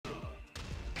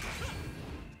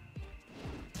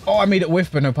Oh, I made it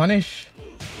whiff, but no punish.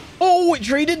 Oh, it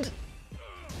traded.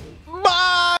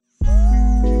 Bye.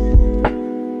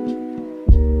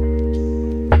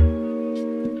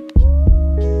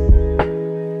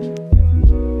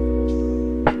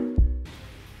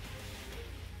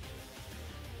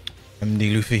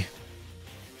 MD Luffy.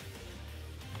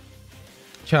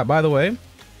 Chat, by the way,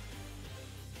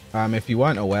 if you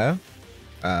weren't aware,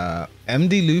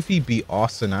 MD Luffy beat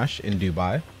Arsanash in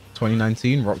Dubai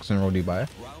 2019, Rocks and Roll Dubai.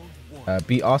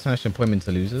 Beat Arsanash and put him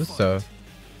into losers. So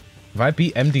if I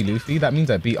beat MD Luffy, that means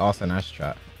I beat Arsanash,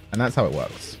 chat. And that's how it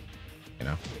works. You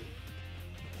know,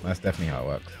 that's definitely how it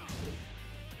works.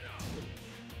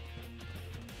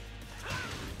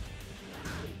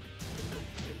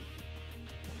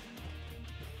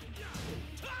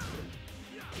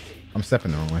 I'm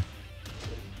stepping the wrong way.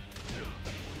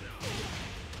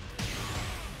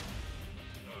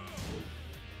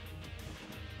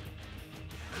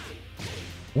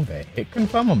 Oh, they hit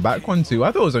confirm on back one too.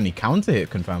 I thought it was only counter hit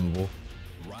confirmable.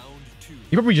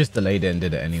 He probably just delayed it and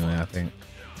did it anyway, I think.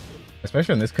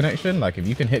 Especially on this connection, like if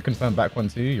you can hit confirm back one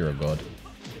too, you're a god.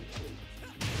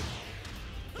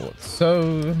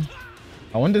 So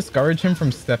I want to discourage him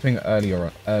from stepping early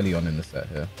on in the set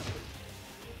here.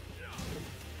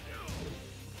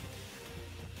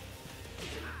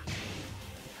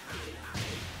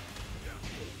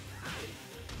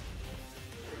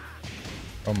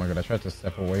 Oh my god, I tried to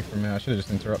step away from it. I should have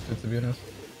just interrupted, to be honest.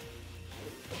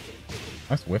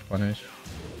 Nice whiff punish.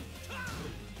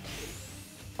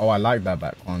 Oh, I like that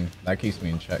back one. That keeps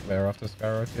me in check there after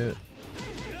Skyrocket.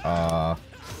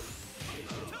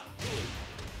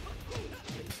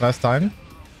 First time.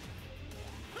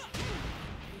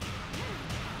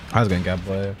 I was going to gab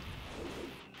there.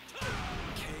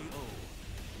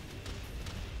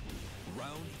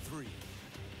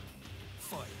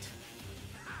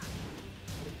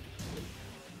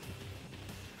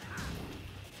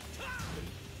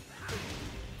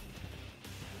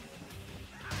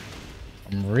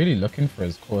 I'm really looking for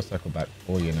his core circle back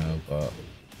 4, you know, but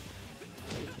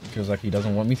it feels like he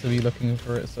doesn't want me to be looking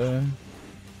for it, so.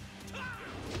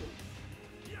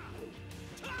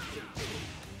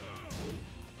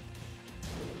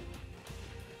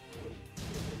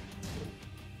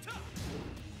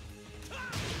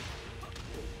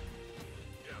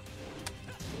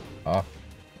 Ah.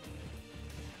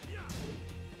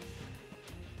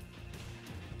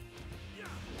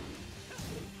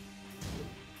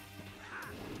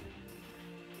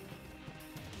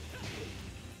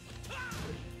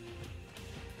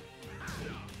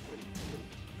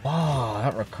 Wow,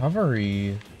 that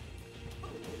recovery.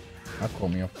 That caught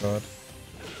me off guard.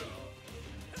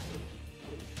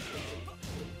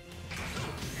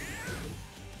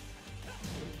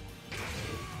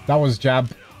 That was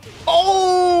jab.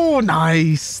 Oh,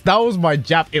 nice. That was my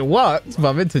jab. It worked, but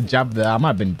I meant to jab there. I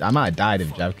might have died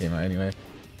if jab came out anyway.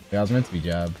 Yeah, I was meant to be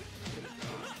jab.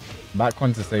 Back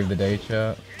one to save the day,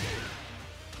 chat.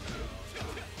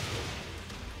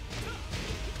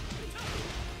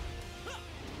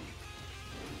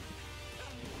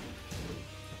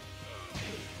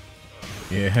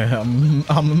 Yeah, I'm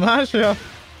a masher.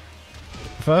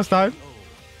 First time.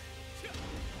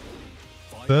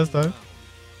 First time.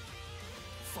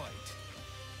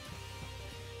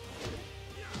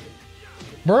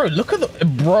 Bro, look at the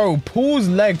bro. Paul's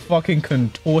leg fucking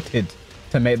contorted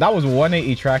to make that was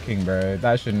 180 tracking, bro.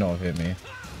 That should not have hit me.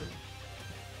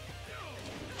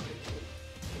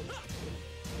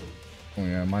 Oh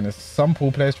yeah, minus some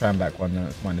pool players try and back one. No,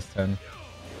 it's minus 10.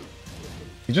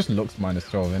 He just looks minus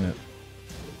 12, innit?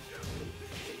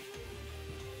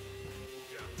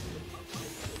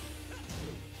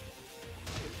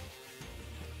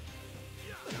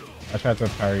 I tried to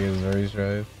parry his raise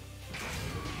drive.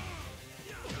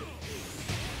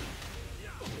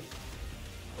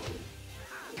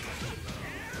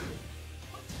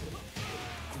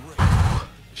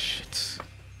 Shit.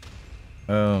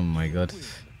 Oh my god.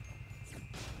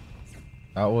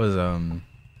 That was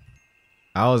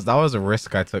a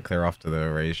risk I took there after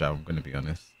the raise drive, I'm gonna be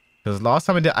honest. Because last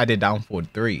time I did down forward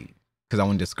 3 because I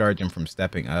want to discourage him from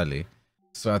stepping early.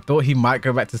 So I thought he might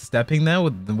go back to stepping there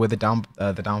with the down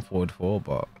forward 4,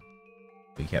 but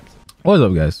he kept it. What's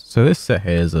up, guys? So this set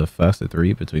here is a first of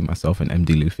 3 between myself and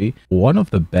MD Luffy. One of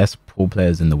the best pool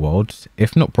players in the world,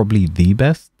 if not probably the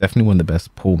best, definitely one of the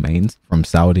best pool mains from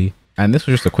Saudi. And this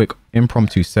was just a quick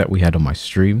impromptu set we had on my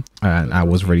stream, and I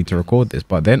was ready to record this.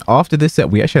 But then after this set,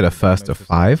 we actually had a first of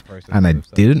 5, and I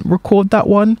didn't record that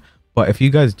one. But if you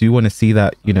guys do want to see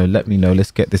that, you know, let me know.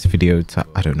 Let's get this video to,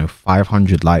 I don't know,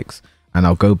 500 likes. And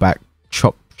I'll go back,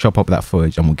 chop up that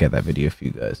footage, and we'll get that video for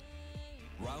you guys.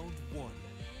 Round 1.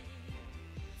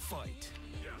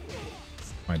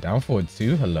 My down forward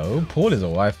 2. Hello. Paul is a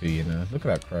waifu, you know. Look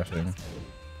at that crushing.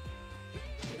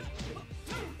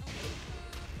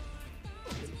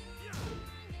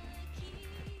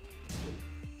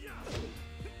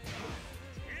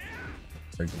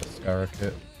 Regular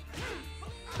skyrocket.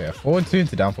 Yeah, forward 2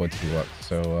 into down forward 2 works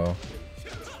so well.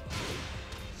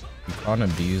 You can't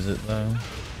abuse it though.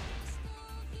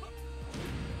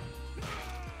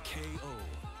 KO.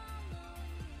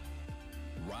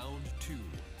 Round 2.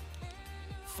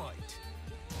 Fight.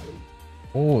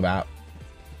 Oh, that.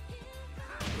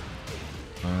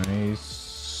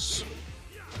 Nice.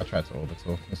 I tried to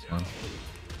orbital this one.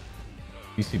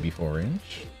 BCB4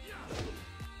 range.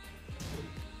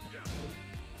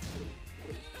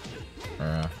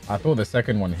 I thought the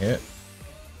second one hit.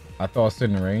 I thought I was still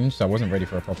in range, so I wasn't ready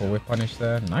for a proper whip punish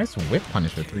there. Nice whip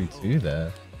punish for 3-2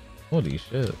 there. Holy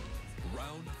shit.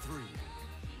 Round 3.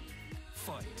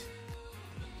 Fight.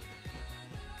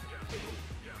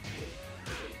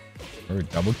 Oh,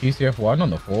 double QCF1 on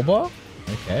the 4-bar?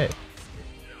 Okay.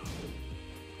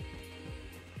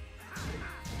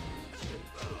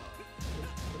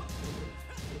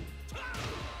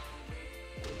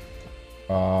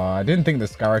 I didn't think the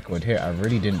Skyrocket would hit. I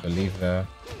really didn't believe there.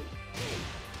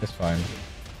 It's fine.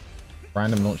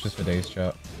 Random launches for days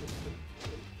chat.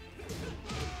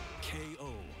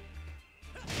 KO.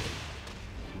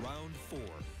 Round 4.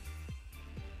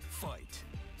 Fight.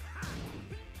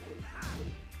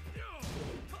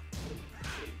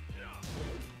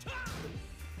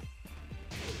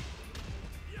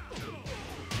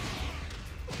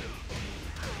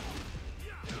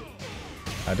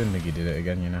 I didn't think he did it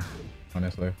again, you know.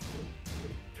 Honestly.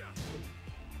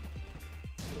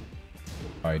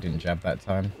 Oh, he didn't jab that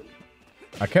time.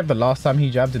 I kept the last time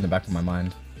he jabbed in the back of my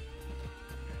mind.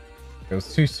 It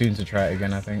was too soon to try it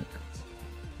again, I think.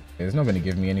 It's not going to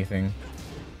give me anything.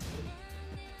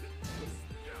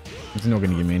 It's not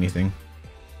going to give me anything.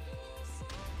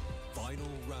 Final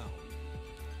round.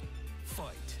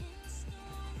 Fight.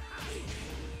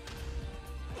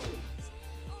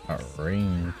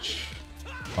 Range.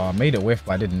 Oh, I made it whiff,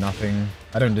 but I did nothing.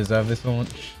 I don't deserve this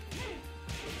launch.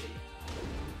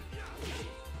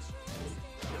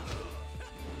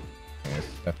 Okay,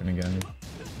 stepping again.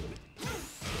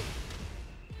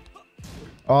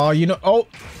 Oh, you know. Oh,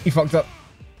 he fucked up.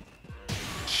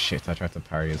 Shit, I tried to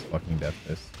parry his fucking death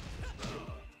fist.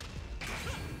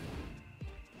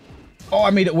 Oh, I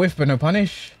made it whiff, but no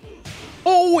punish.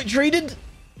 Oh, it traded.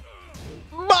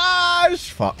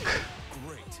 Bash! Fuck.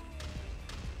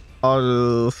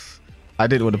 Oh, I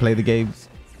didn't want to play the games.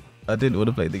 I didn't want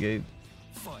to play the game.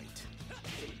 Fight.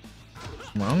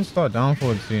 I'm gonna start down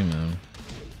forward soon, man.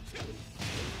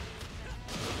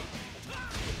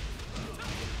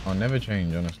 I'll never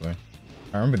change, honestly.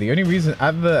 I remember the only reason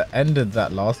at the end of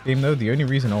that last game, though, the only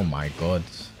reason, oh my god,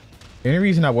 the only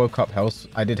reason I woke up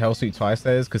I did Hellsuit twice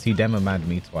there is because he demo mad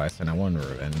me twice and I wanted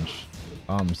revenge.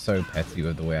 I'm so petty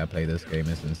with the way I play this game.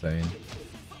 It's insane.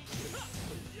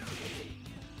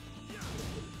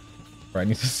 Right, I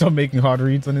need to stop making hard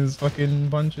reads on his fucking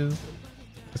punches.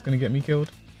 It's gonna get me killed.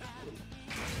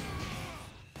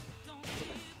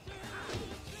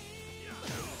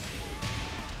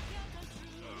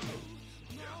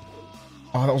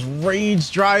 Oh, that was rage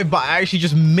drive, but I actually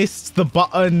just missed the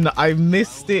button. I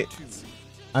missed it.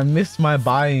 I missed my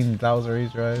bind. That was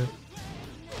rage drive.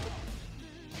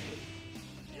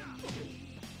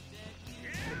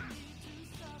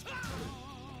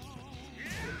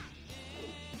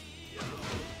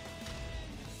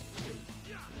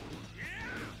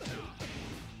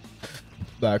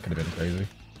 That could have been crazy.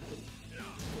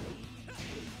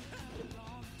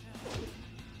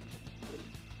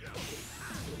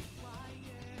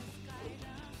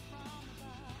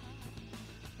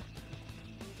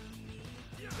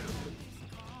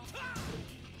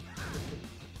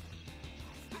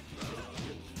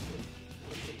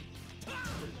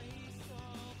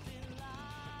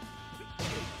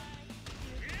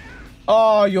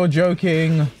 Oh, you're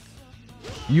joking.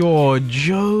 You're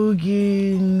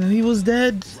joking. He was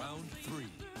dead.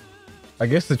 I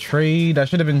guess the trade, I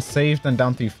should have been saved and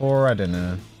down 3-4. I don't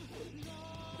know.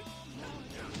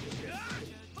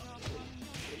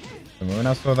 And when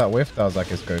I saw that whiff, I was like,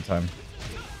 it's go time.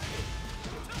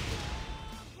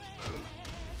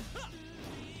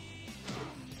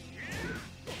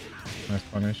 Nice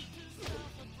punish.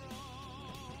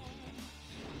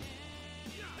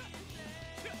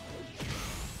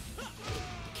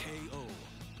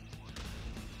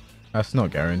 That's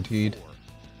not guaranteed.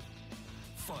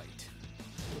 Fight.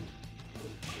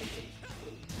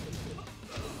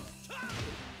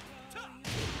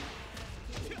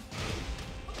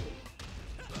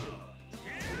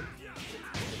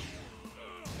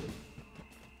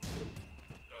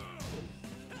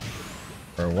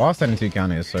 Bro, while 72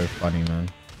 counter is so funny, man.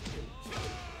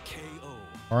 KO.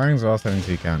 Orang's while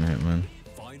 72 counter hit, man.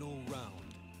 Final round.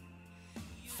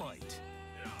 Fight.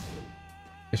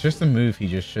 It's just a move he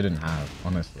just shouldn't have,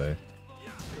 honestly.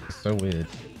 It's so weird.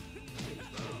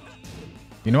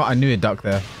 You know what? I knew it ducked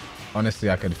there.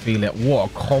 Honestly, I could feel it. What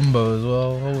a combo as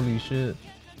well. Holy shit.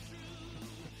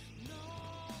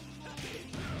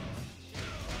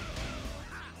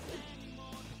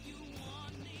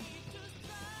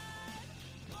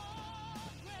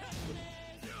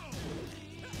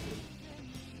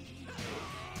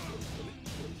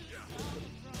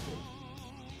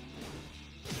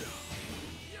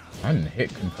 I didn't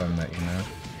hit confirm that, you know.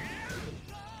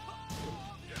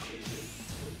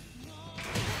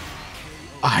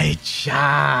 I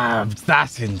jabbed.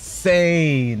 That's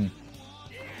insane.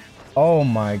 Oh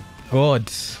my god.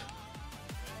 Fight.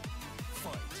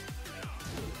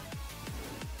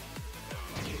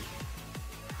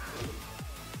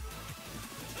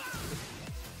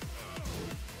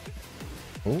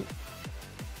 Oh.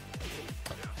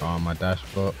 Oh, my dash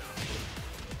bot.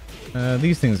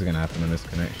 These things are gonna happen in this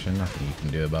connection. Nothing you can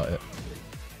do about it.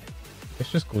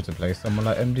 It's just cool to play someone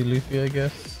like MD Luffy, I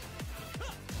guess.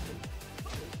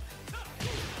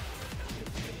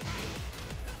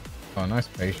 Oh, nice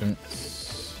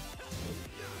patience.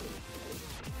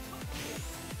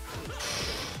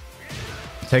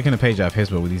 Taking a page out of his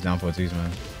book with these down 4-2s,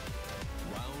 man.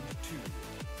 Round 2.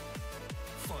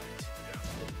 Fight.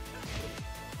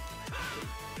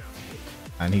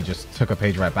 And he just took a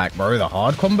page right back, bro. The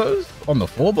hard combos on the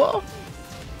 4-bar?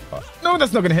 No,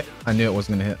 that's not gonna hit. I knew it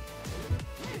wasn't gonna hit.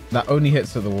 That only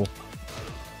hits at the wall.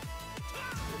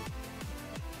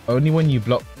 Only when you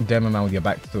block Demo Man with your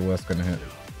back to the wall, it's gonna hit.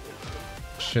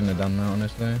 Shouldn't have done that,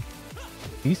 honestly.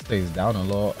 He stays down a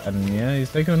lot, and yeah,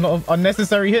 he's taking a lot of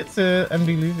unnecessary hits to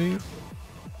MD Luffy.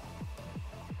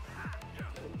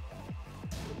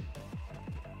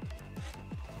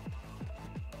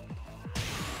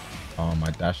 Oh,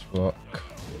 my dash block.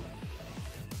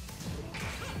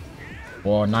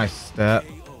 Oh, nice step.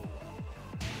 KO.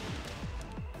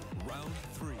 Round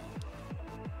 3.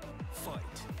 Fight.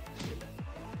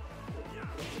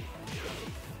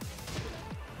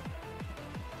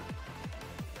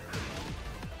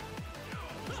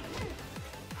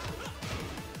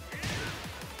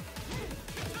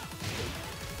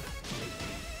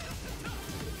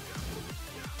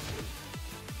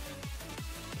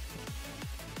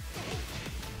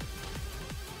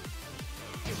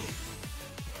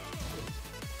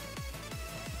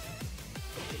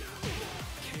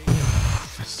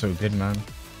 That's so good, man.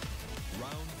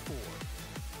 Round 4.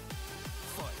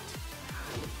 Fight.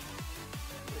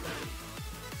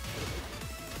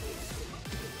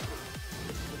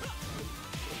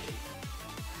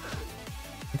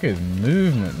 Look at his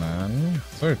movement, man.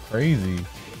 So crazy.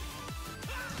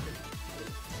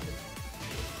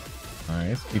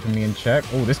 Nice. Keeping me in check.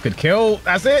 Oh, this could kill.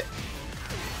 That's it.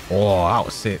 Oh, that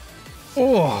was sick.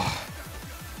 Oh.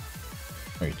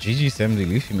 Wait, GG 70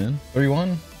 Luffy, man.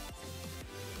 3-1.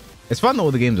 It's fun that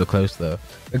all the games are close, though.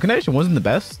 The connection wasn't the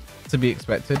best to be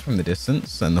expected from the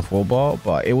distance and the 4-bar,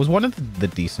 but it was one of the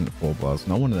decent 4-bars,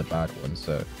 not one of the bad ones.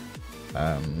 So,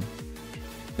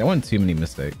 there weren't too many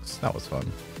mistakes. That was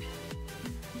fun.